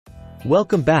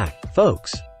Welcome back,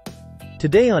 folks.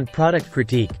 Today on Product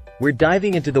Critique, we're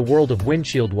diving into the world of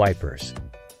windshield wipers.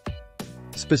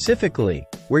 Specifically,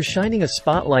 we're shining a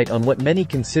spotlight on what many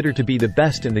consider to be the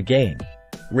best in the game: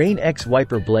 Rain X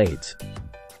wiper blades.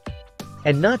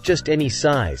 And not just any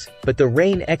size, but the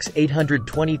Rain X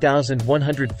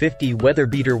 820,150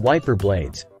 WeatherBeater wiper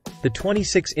blades, the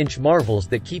 26-inch marvels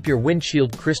that keep your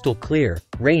windshield crystal clear,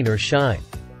 rain or shine.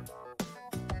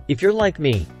 If you're like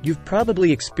me, you've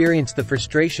probably experienced the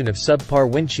frustration of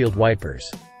subpar windshield wipers.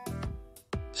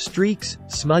 Streaks,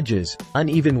 smudges,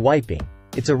 uneven wiping.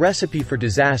 It's a recipe for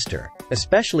disaster,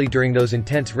 especially during those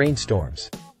intense rainstorms.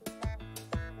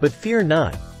 But fear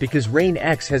not, because Rain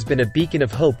X has been a beacon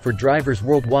of hope for drivers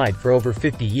worldwide for over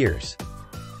 50 years.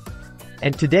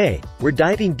 And today, we're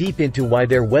diving deep into why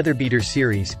their WeatherBeater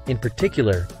series, in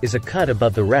particular, is a cut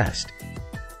above the rest.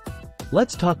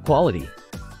 Let's talk quality.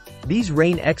 These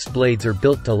Rain X blades are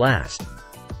built to last.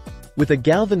 With a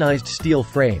galvanized steel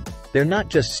frame, they're not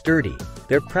just sturdy,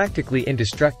 they're practically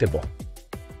indestructible.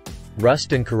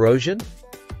 Rust and corrosion?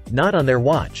 Not on their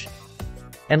watch.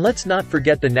 And let's not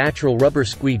forget the natural rubber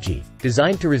squeegee,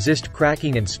 designed to resist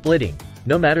cracking and splitting,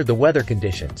 no matter the weather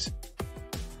conditions.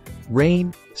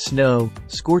 Rain, snow,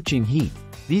 scorching heat,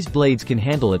 these blades can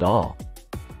handle it all.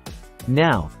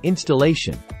 Now,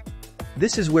 installation.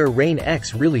 This is where Rain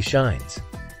X really shines.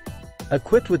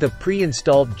 Equipped with a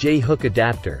pre-installed J-hook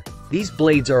adapter, these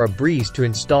blades are a breeze to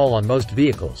install on most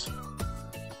vehicles.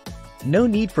 No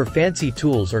need for fancy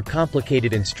tools or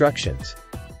complicated instructions.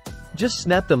 Just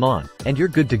snap them on, and you're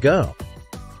good to go.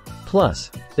 Plus,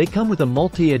 they come with a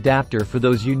multi-adapter for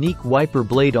those unique wiper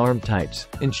blade arm types,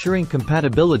 ensuring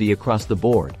compatibility across the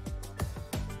board.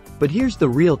 But here's the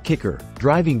real kicker: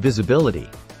 driving visibility.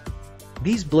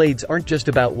 These blades aren't just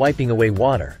about wiping away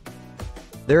water.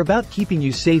 They're about keeping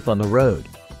you safe on the road.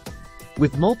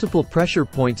 With multiple pressure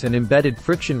points and embedded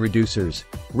friction reducers,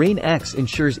 Rain X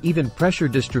ensures even pressure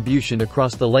distribution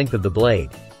across the length of the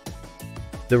blade.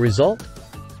 The result?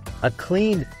 A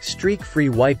clean, streak-free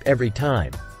wipe every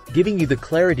time, giving you the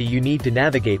clarity you need to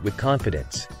navigate with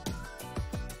confidence.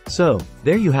 So,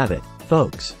 there you have it,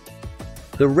 folks.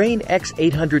 The Rain X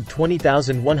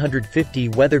 820,150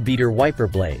 WeatherBeater wiper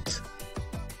blades.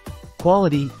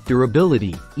 Quality,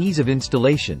 durability, ease of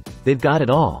installation, they've got it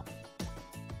all.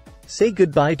 Say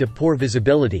goodbye to poor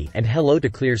visibility and hello to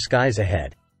clear skies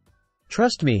ahead.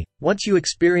 Trust me, once you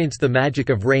experience the magic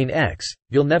of Rain X,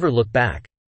 you'll never look back.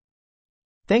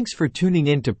 Thanks for tuning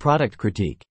in to Product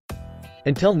Critique.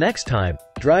 Until next time,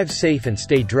 drive safe and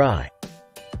stay dry.